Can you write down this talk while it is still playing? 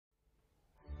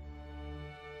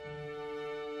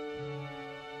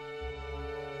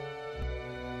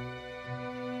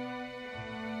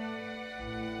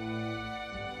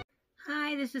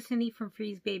this is Cindy from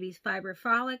Freeze Babies Fiber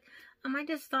Frolic. I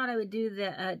just thought I would do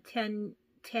the 10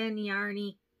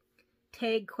 Yarny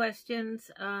tag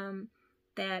questions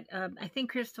that I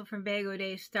think Crystal from Bago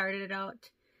Day started it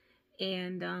out.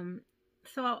 And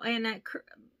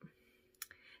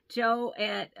Joe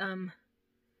at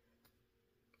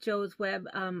Joe's Web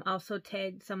also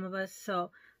tagged some of us.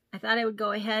 So I thought I would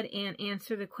go ahead and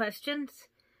answer the questions.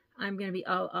 I'm going to be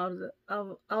all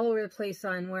over the place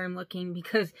on where I'm looking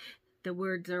because the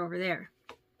words are over there.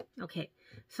 Okay,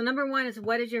 so number one is,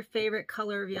 what is your favorite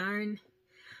color of yarn?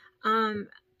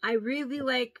 I really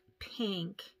like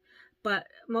pink, but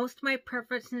most of my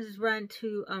preferences run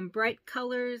to bright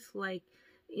colors, like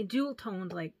jewel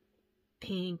tones like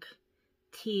pink,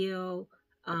 teal,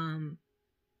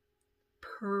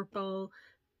 purple,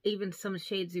 even some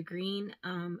shades of green.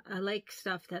 I like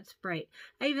stuff that's bright.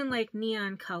 I even like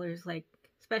neon colors, like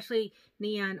especially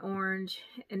neon orange,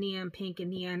 and neon pink, and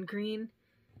neon green.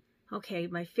 Okay,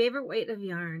 my favorite weight of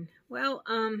yarn. Well,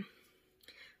 I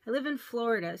live in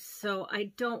Florida, so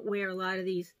I don't wear a lot of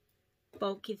these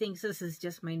bulky things. This is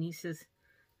just my niece's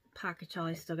pocket shawl.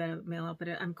 I still got to mail out, but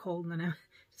I'm cold, and then I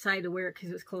decided to wear it because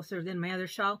it was closer than my other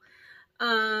shawl.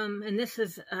 And this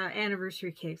is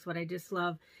anniversary cakes, what I just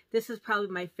love. This is probably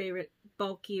my favorite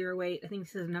bulkier weight. I think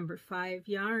this is number 5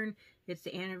 yarn. It's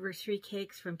the anniversary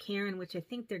cakes from Karen, which I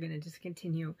think they're going to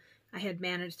discontinue. I had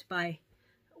managed to buy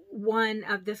one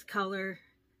of this color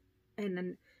and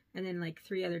then like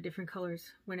 3 other different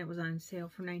colors when it was on sale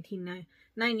for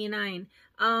 $19.99.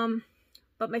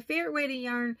 But my favorite weight of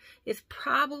yarn is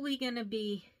probably going to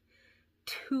be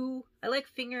 2. I like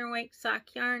finger and white sock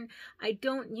yarn. I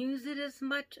don't use it as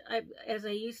much as I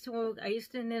used to. I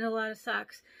used to knit a lot of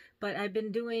socks, but I've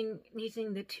been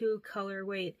using the 2 color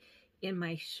weight in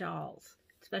my shawls,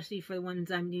 especially for the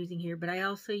ones I'm using here. But I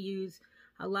also use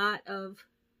a lot of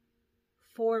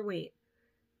 4 weight.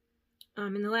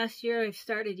 In the last year, I've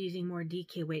started using more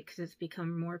DK weight because it's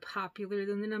become more popular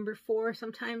than the number 4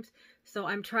 sometimes. So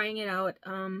I'm trying it out.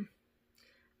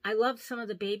 I love some of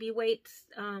the baby weights,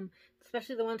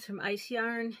 especially the ones from Ice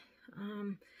Yarn.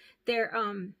 They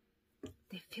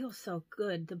feel so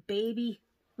good. The baby,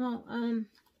 well,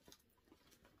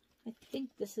 I think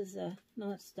this is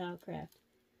no, it's Stylecraft.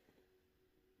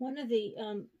 One of the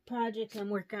projects I'm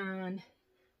working on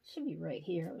should be right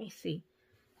here. Let me see.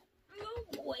 Oh,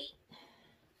 wait.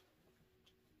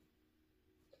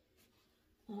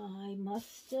 I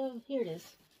must have, here it is.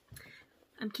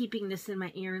 I'm keeping this in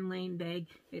my Erin Lane bag.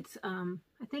 It's, I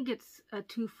think it's a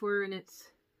 2-fur and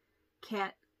it's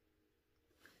cat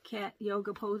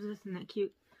yoga poses. Isn't that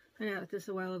cute? I got this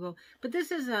a while ago. But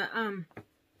this is a,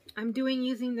 I'm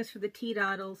using this for the tea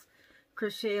doddles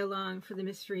crochet along for the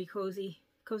mystery cozy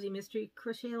mystery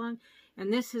crochet along.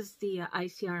 And this is the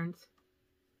Ice Yarns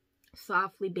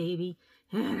Softly Baby.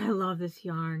 And I love this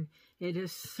yarn. It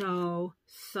is so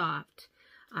soft.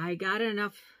 I got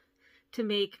enough to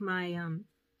make my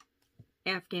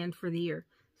Afghan for the year.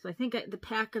 So I think the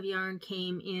pack of yarn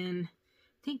came in,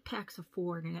 I think packs of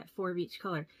 4, and I got 4 of each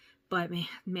color. But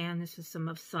man, this is some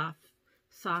of soft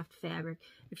fabric.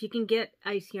 If you can get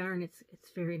Ice Yarn, it's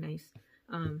very nice.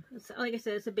 Like I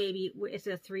said, it's a baby. It's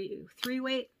a 3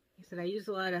 weight. Like I said, I use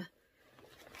a lot of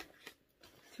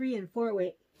 3 and 4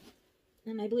 weight,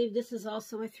 and I believe this is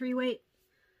also a 3 weight.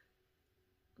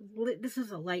 This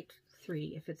is a light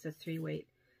 3 if it's a 3 weight.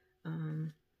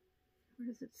 What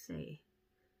does it say?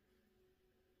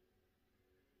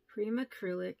 Premium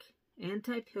acrylic,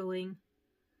 anti-pilling.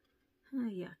 Oh,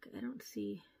 yuck, I don't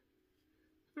see.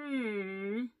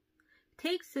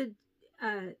 Takes a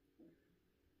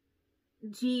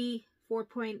G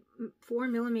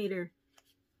 4.4 millimeter.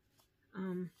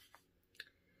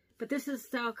 But this is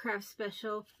Stylecraft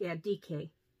Special. Yeah, DK.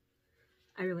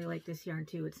 I really like this yarn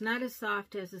too. It's not as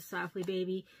soft as the Softly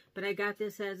Baby, but I got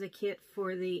this as a kit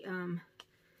for the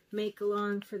make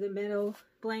along for the meadow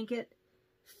blanket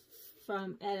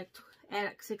from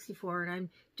Attic 64, and I'm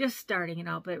just starting it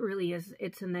out, but it really is,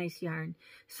 it's a nice yarn.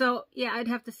 So yeah, I'd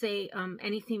have to say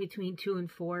anything between 2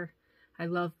 and 4. I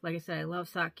love, like I said, I love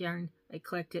sock yarn. I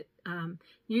collect it.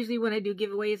 Usually when I do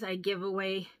giveaways, I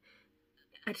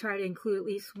try to include at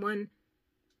least one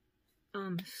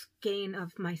skein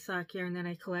of my sock yarn that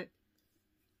I collect,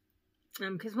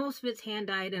 because most of it's hand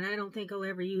dyed and I don't think I'll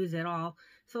ever use it all,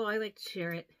 so I like to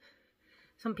share it.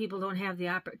 Some people don't have the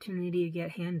opportunity to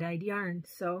get hand dyed yarn.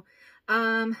 So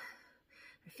my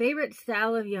favorite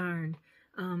style of yarn,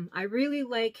 I really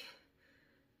like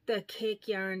the cake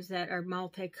yarns that are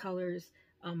multicolors,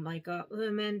 like the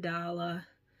mandala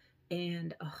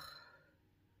and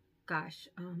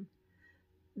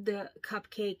the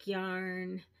cupcake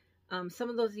yarn. Some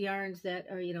of those yarns that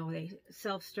are, you know, they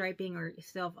self-striping or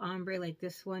self-ombre like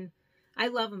this one, I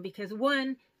love them because,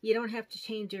 one, you don't have to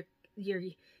change your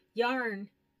yarn,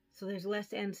 so there's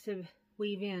less ends to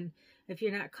weave in. If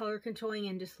you're not color controlling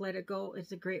and just let it go,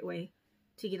 it's a great way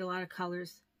to get a lot of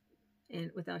colors,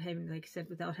 and without having, like I said,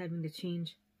 without having to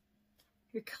change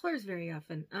your colors very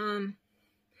often.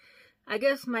 I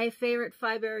guess my favorite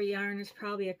 5-hour yarn is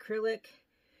probably acrylic.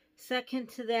 Second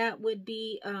to that would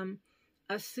be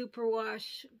a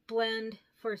superwash blend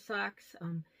for socks.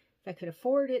 If I could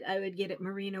afford it, I would get it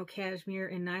merino, cashmere,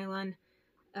 and nylon,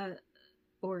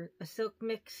 or a silk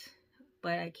mix,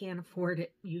 but I can't afford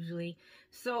it usually.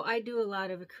 So I do a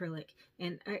lot of acrylic,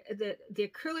 and the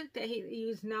acrylic that you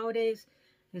use nowadays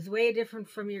is way different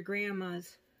from your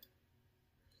grandma's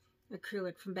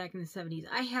acrylic from back in the 70s.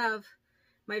 I have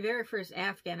my very first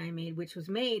Afghan I made, which was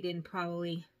made in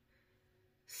probably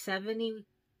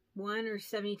 71 or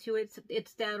 72.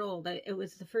 It's that old. It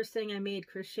was the first thing I made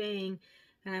crocheting,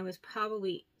 and I was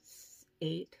probably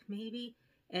 8 maybe,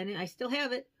 and I still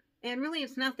have it. And really,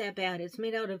 it's not that bad. It's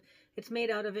made out of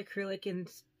acrylic in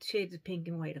shades of pink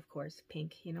and white, of course,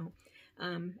 pink, you know.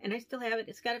 And I still have it.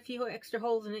 It's got a few extra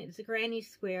holes in it. It's a granny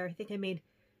square. I think I made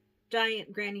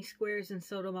giant granny squares and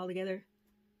sewed them all together.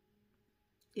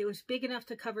 It was big enough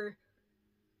to cover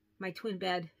my twin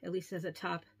bed, at least as a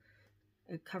top,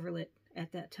 a coverlet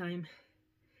at that time.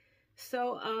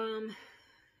 So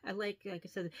like I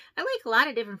said, I like a lot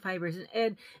of different fibers,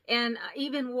 and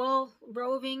even wool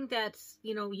roving that's,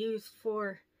 you know, used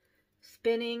for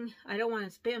spinning. I don't want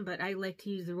to spin, but I like to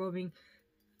use the roving.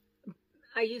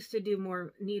 I used to do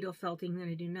more needle felting than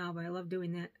I do now, but I love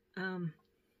doing that.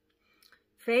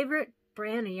 Favorite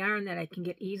brand of yarn that I can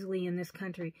get easily in this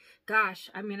country. Gosh,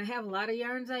 I mean, I have a lot of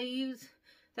yarns I use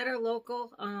that are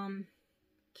local.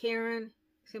 Karen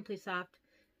Simply Soft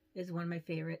is one of my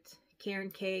favorites.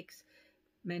 Karen Cakes,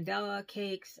 Mandela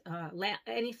Cakes,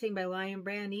 anything by Lion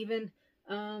Brand, even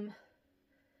the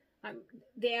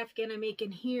Afghan I'm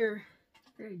making here.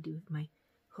 What did I do with my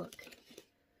hook?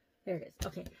 There it is.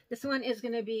 Okay, this one is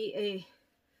going to be a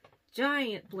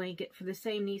giant blanket for the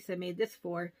same niece I made this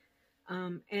for.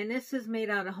 And this is made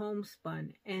out of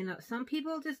homespun. And some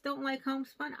people just don't like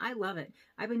homespun. I love it.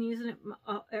 I've been using it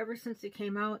ever since it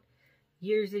came out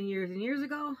years and years and years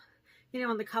ago. You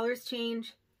know, and the colors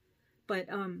change. But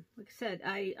like I said,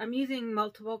 I'm using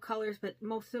multiple colors, but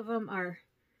most of them are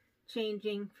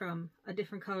changing from a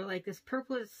different color. Like this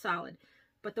purple is solid,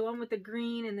 but the one with the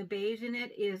green and the beige in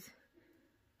it is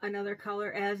another color,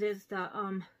 as is the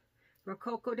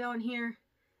rococo down here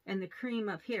and the cream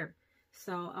up here.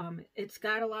 So it's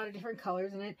got a lot of different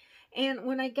colors in it. And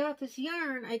when I got this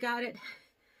yarn, I got it,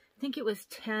 I think it was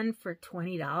 10 for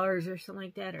 $20 or something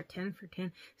like that, or 10 for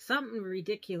 10, something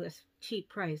ridiculous, cheap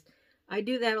price. I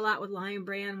do that a lot with Lion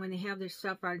Brand when they have their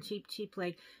stuff on cheap,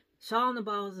 like Shawl on the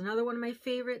Ball is another one of my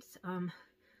favorites.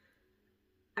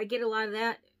 I get a lot of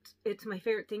that. It's my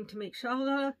favorite thing to make shawl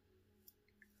out of,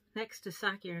 next to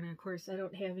sock yarn. And of course, I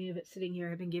don't have any of it sitting here.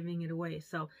 I've been giving it away.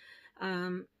 So,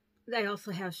 I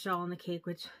also have Shawl on the Cake,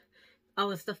 which all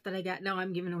the stuff that I got now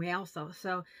I'm giving away also.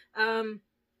 So,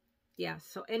 yeah,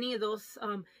 so any of those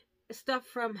stuff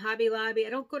from Hobby Lobby. I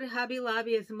don't go to Hobby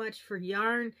Lobby as much for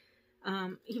yarn,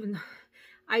 even though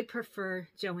I prefer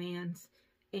Joann's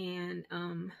and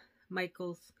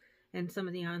Michael's and some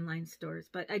of the online stores.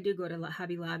 But I do go to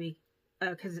Hobby Lobby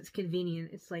because it's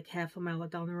convenient. It's like half a mile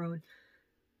down the road.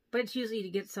 But it's usually to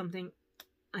get something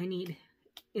I need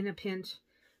in a pinch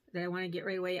that I want to get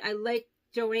right away. I like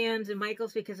Joann's and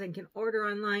Michael's because I can order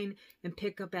online and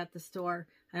pick up at the store.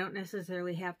 I don't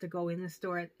necessarily have to go in the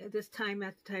store at this time,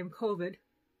 at the time of COVID.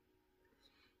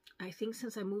 I think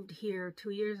since I moved here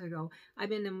 2 years ago, I've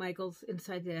been to Michael's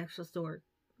inside the actual store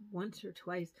once or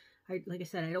twice. Like I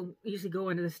said, I don't usually go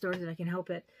into the stores if I can help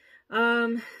it.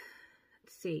 Let's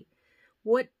see.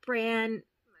 What brand,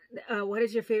 what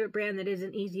is your favorite brand that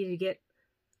isn't easy to get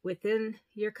within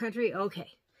your country? Okay.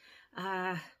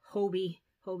 Hobie.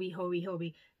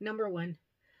 Number one.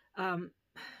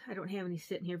 I don't have any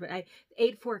sitting here, but I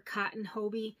 8/4 cotton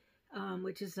Hobie,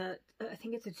 which is I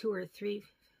think it's a 2 or 3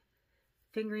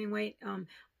 fingering weight.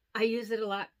 I use it a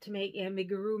lot to make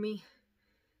amigurumi.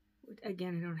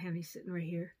 Again, I don't have any sitting right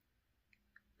here,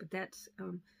 but that's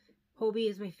Hobie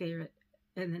is my favorite,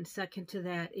 and then second to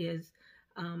that is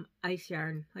ice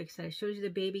yarn. Like I said, I showed you the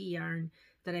baby yarn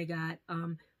that I got.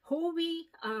 Hobie,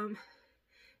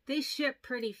 they ship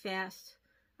pretty fast.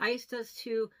 Ice does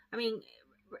too. I mean,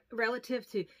 relative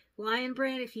to Lion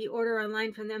Brand, if you order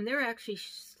online from them, they're actually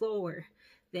slower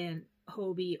than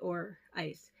Hobie or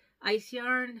Ice. Ice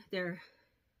yarn, their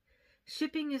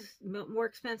shipping is more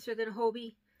expensive than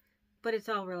Hobie, but it's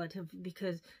all relative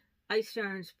because ice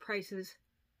yarns prices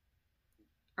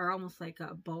are almost like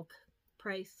a bulk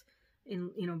price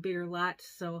in, you know, bigger lots.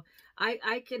 So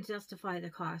I can justify the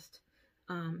cost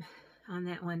on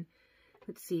that one.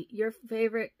 Let's see, your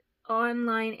favorite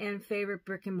online and favorite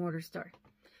brick and mortar store.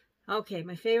 Okay,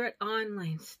 my favorite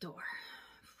online store.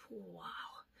 Wow.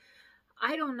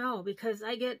 I don't know, because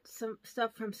I get some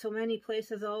stuff from so many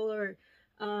places all over.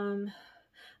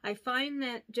 I find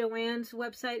that Joanne's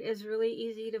website is really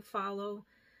easy to follow.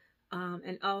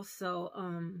 And also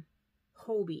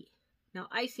Hobie. Now,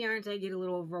 Ice Yarns, I get a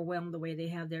little overwhelmed the way they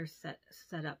have their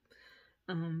set up.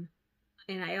 And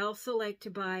I also like to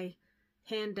buy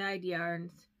hand-dyed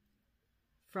yarns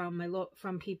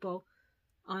from people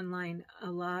online.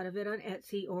 A lot of it on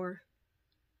Etsy, or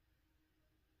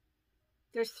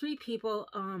there's 3 people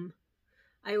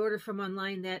I order from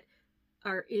online that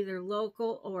are either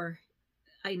local or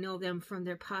I know them from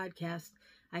their podcast.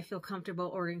 I feel comfortable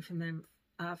ordering from them.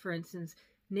 For instance,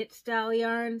 Knit Style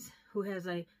Yarns, who has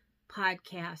a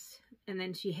podcast, and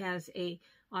then she has a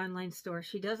online store.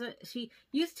 She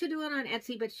used to do it on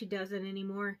Etsy, but she doesn't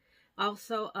anymore.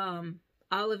 Also,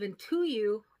 Olive and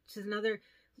Tuyu, which is another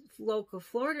local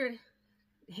Florida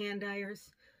hand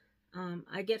dyers.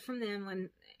 I get from them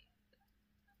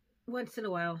once in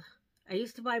a while. I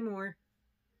used to buy more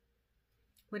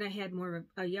when I had more of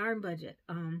a yarn budget.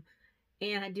 And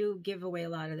I do give away a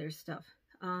lot of their stuff.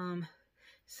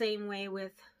 Same way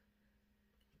with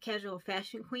Casual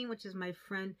Fashion Queen, which is my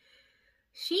friend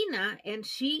Sheena, and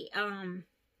she,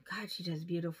 God, she does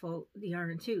beautiful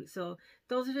yarn too. So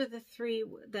those are the 3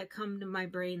 that come to my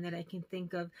brain that I can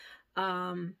think of.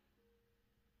 And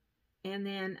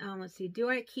then, let's see, do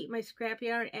I keep my scrap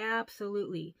yarn?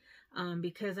 Absolutely.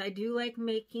 Because I do like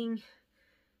making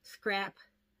scrap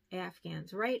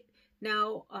Afghans. Right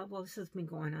now, well, this has been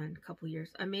going on a couple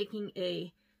years. I'm making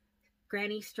a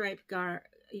granny striped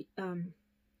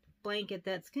blanket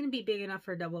that's going to be big enough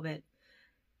for a double bed.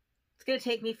 It's going to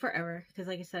take me forever because,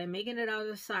 like I said, I'm making it out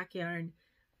of sock yarn.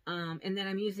 And then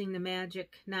I'm using the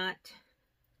magic knot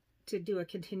to do a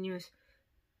continuous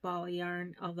ball of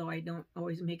yarn, although I don't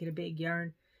always make it a big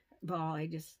yarn ball. I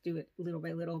just do it little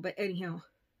by little. But anyhow,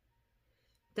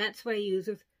 that's what I use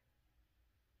with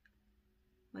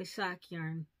my sock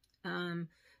yarn. And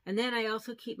then I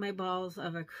also keep my balls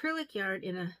of acrylic yarn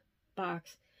in a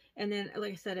box. And then,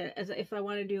 like I said, if I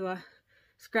want to do a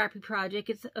scrappy project,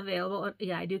 it's available.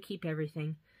 Yeah, I do keep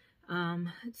everything.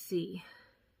 Let's see.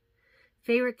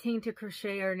 Favorite thing to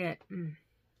crochet or knit?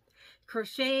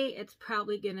 Crochet, it's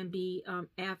probably going to be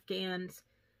Afghans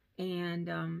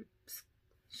and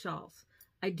shawls.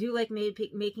 I do like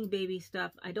making baby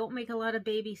stuff. I don't make a lot of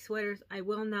baby sweaters. I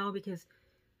will now because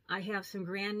I have some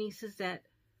grandnieces that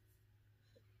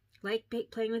like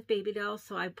playing with baby dolls,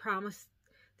 so I promised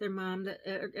their mom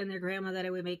and their grandma that I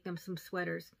would make them some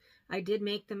sweaters. I did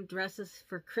make them dresses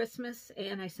for Christmas,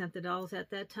 and I sent the dolls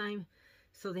at that time,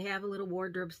 so they have a little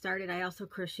wardrobe started. I also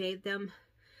crocheted them.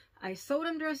 I sewed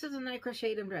them dresses and I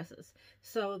crocheted them dresses,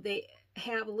 so they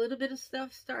have a little bit of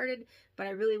stuff started, but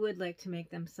I really would like to make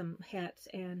them some hats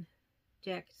and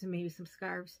jackets and maybe some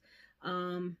scarves.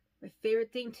 My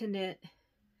favorite thing to knit,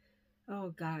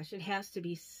 oh gosh, it has to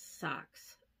be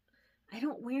socks. I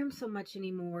don't wear them so much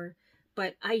anymore,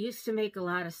 but I used to make a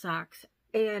lot of socks,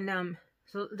 and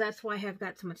so that's why I've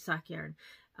got so much sock yarn.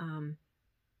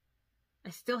 I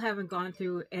still haven't gone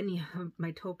through any of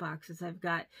my tote boxes. I've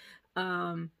got,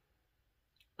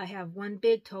 I have one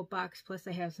big tote box, plus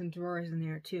I have some drawers in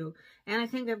there too. And I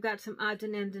think I've got some odds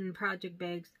and ends and project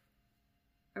bags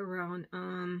around.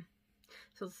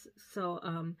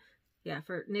 Yeah,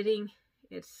 for knitting,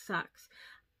 it sucks.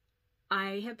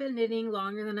 I have been knitting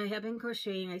longer than I have been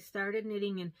crocheting. I started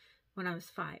knitting when I was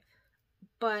 5,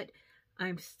 but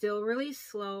I'm still really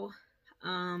slow.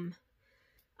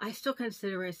 I still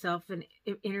consider myself an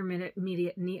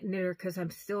intermediate knitter because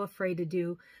I'm still afraid to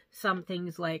do some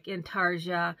things like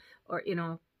intarsia or, you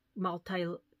know,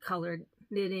 multicolored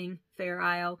knitting, Fair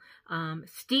Isle.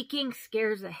 Steeking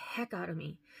scares the heck out of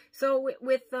me. So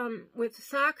with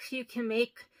socks, you can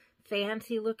make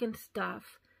fancy looking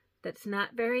stuff that's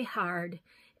not very hard,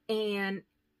 and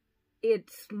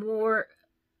it's more,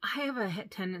 I have a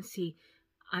tendency,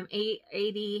 I'm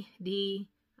ADD,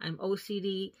 I'm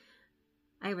OCD,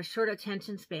 I have a short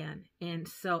attention span, and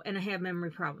I have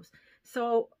memory problems.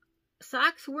 So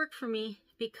socks work for me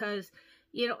because,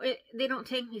 you know, they don't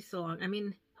take me so long. I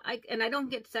mean, I don't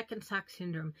get second sock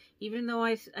syndrome. Even though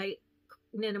I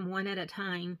knit them one at a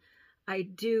time, I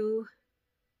do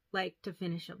like to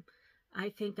finish them. I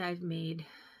think I've made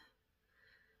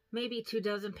maybe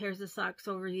 24 pairs of socks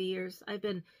over the years. I've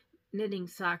been knitting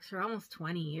socks for almost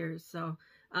 20 years. So,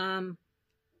 and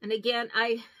again,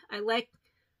 I like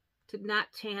to not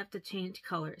have to change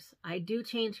colors. I do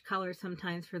change colors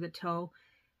sometimes for the toe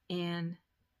and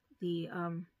the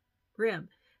rib,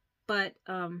 but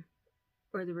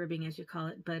or the ribbing as you call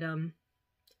it. But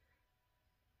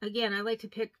again, I like to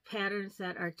pick patterns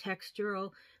that are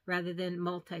textural rather than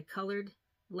multicolored.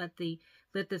 Let the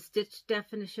stitch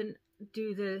definition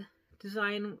do the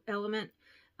design element.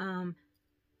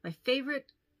 My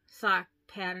favorite sock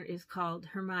pattern is called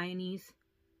Hermione's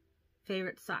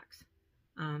Favorite Socks.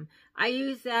 I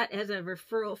use that as a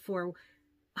referral for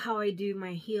how I do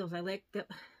my heels. I like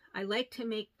to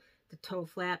make the toe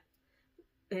flap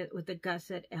with the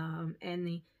gusset,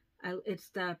 and it's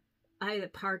the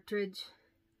partridge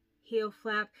heel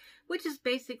flap, which is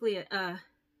basically a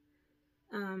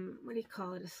what do you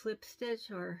call it, a slip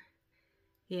stitch, or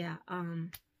yeah,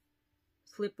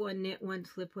 slip one, knit one,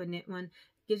 slip one, knit one.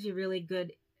 Gives you really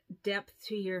good depth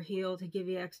to your heel to give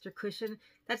you extra cushion.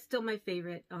 That's still my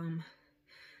favorite.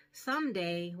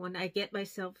 Someday when I get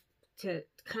myself to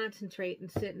concentrate and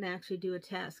sit and actually do a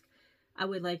task, I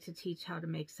would like to teach how to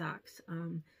make socks.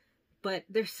 But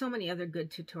there's so many other good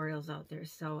tutorials out there.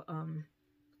 So,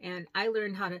 and I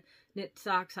learned how to knit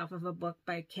socks off of a book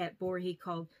by Kat Voorhees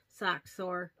called Sock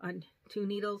Sore on 2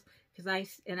 needles, because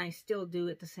I still do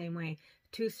it the same way.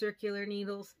 2 circular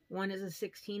needles. One is a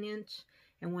 16-inch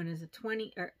and one is a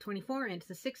 24-inch.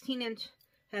 The 16-inch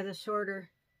has a shorter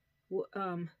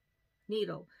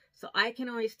needle, so I can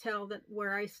always tell that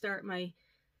where I start my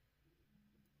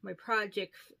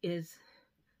project is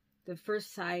the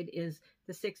first side is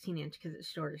the 16-inch because it's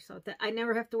shorter, so that I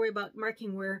never have to worry about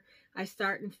marking where I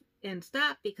start and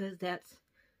stop, because that's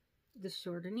the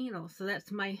shorter needle. So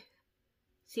that's my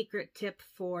secret tip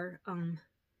for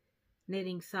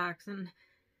knitting socks, and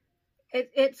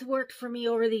it's worked for me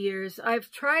over the years. I've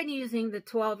tried using the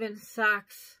 12-inch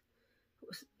socks,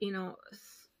 you know,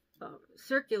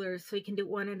 circulars, so you can do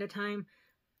one at a time.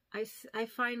 I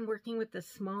find working with the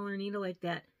smaller needle like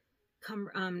that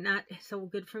not so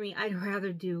good for me. I'd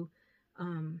rather do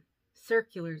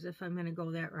circulars if I'm going to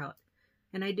go that route.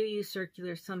 And I do use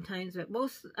circulars sometimes, but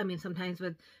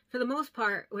for the most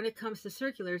part, when it comes to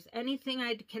circulars, anything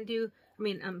I can do,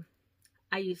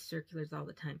 I use circulars all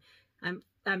the time.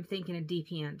 I'm thinking of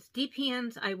DPNs.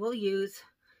 DPNs I will use.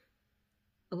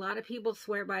 A lot of people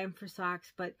swear by them for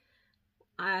socks, but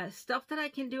stuff that I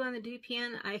can do on the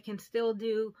DPN, I can still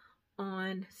do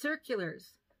on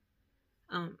circulars.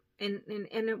 And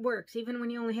it works, even when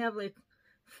you only have like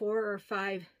 4 or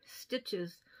 5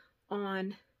 stitches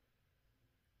on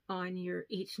your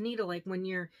each needle. Like when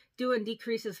you're doing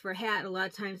decreases for a hat, a lot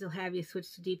of times they'll have you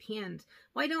switch to DPNs.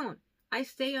 Why don't I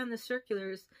stay on the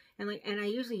circulars? And I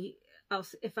usually,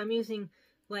 if I'm using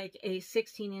like a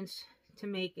 16-inch to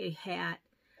make a hat,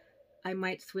 I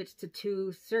might switch to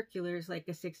 2 circulars, like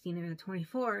a 16 and a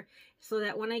 24, so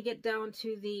that when I get down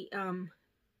to the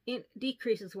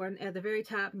decreases one at the very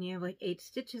top, and you have like 8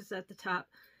 stitches at the top,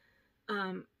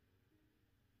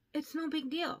 it's no big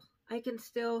deal. I can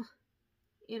still,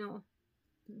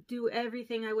 do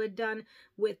everything I would have done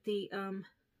with the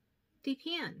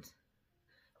DPNs.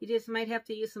 You just might have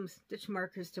to use some stitch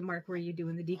markers to mark where you're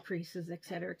doing the decreases,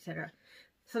 etc., etc.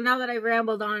 So now that I've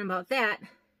rambled on about that,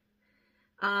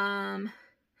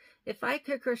 if I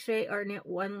could crochet or knit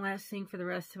one last thing for the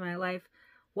rest of my life,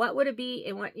 what would it be,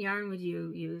 and what yarn would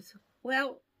you use?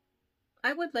 Well,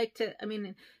 I would like to,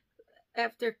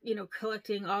 after,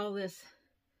 collecting all this,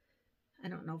 I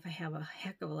don't know if I have a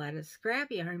heck of a lot of scrap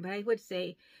yarn, but I would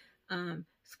say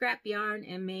scrap yarn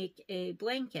and make a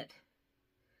blanket,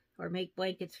 or make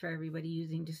blankets for everybody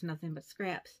using just nothing but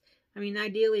scraps.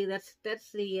 Ideally,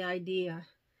 that's the idea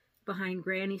behind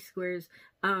granny squares.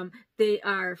 They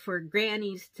are for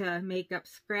grannies to make up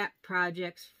scrap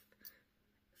projects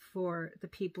for the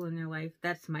people in their life.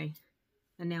 That's my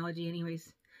analogy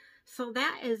anyways. So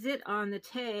that is it on the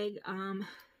tag.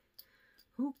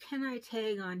 Who can I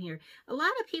tag on here? A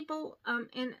lot of people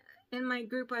in my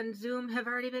group on Zoom have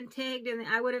already been tagged, and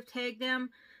I would have tagged them,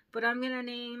 but I'm going to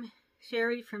name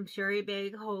Sherry from Sherry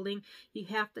Bag Holding. You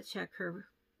have to check her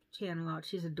channel out.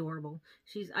 She's adorable.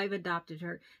 I've adopted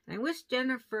her. And I wish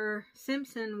Jennifer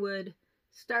Simpson would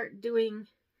start doing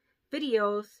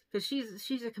videos, because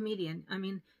she's a comedian.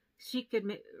 She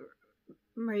could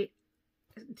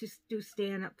just do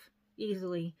stand-up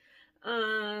easily.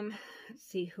 Let's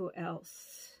see who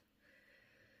else.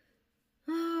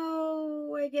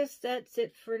 Oh, I guess that's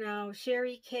it for now.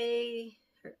 Sherry K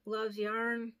Loves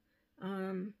Yarn.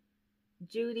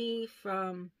 Judy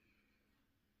from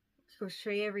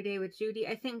Crochet Every Day with Judy.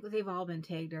 I think they've all been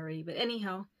tagged already. But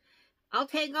anyhow, I'll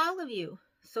tag all of you.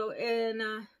 So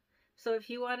if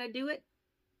you want to do it,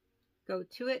 go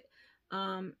to it.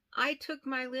 I took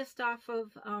my list off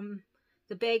of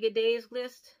the Bag of Days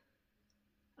list.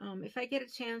 If I get a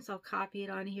chance, I'll copy it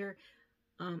on here.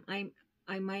 I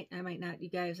might not, you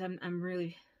guys. I'm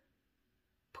really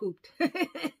pooped.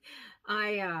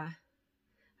 I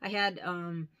had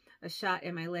a shot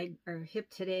in my leg or hip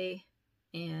today,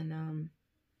 and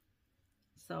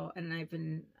and I've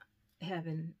been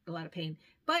having a lot of pain,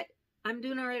 but I'm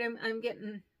doing all right. I'm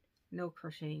getting no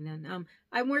crocheting done.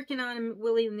 I'm working on them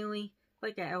willy-nilly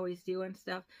like I always do and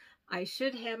stuff. I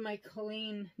should have my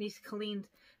niece Colleen's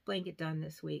blanket done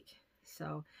this week.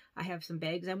 So I have some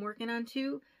bags I'm working on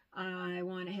too. I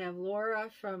want to have Laura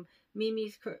from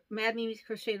Mad Mimi's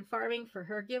Crochet and Farming for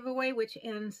her giveaway, which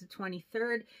ends the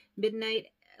 23rd, midnight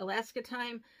Alaska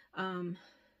time. If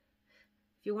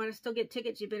you want to still get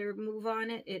tickets, you better move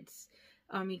on it. It's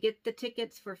you get the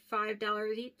tickets for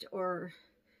 $5 each, or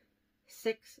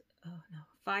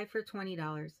 $5 for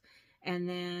 $20, and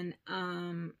then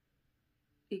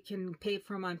you can pay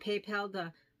for them on PayPal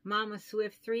to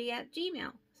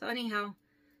mamaswift3@gmail. So anyhow,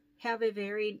 have a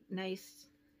very nice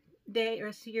day,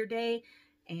 rest of your day,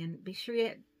 and be sure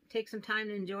you take some time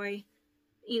to enjoy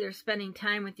either spending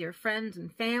time with your friends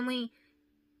and family,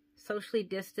 socially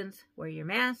distance, wear your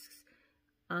masks,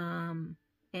 and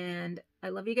I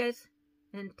love you guys,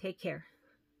 and take care.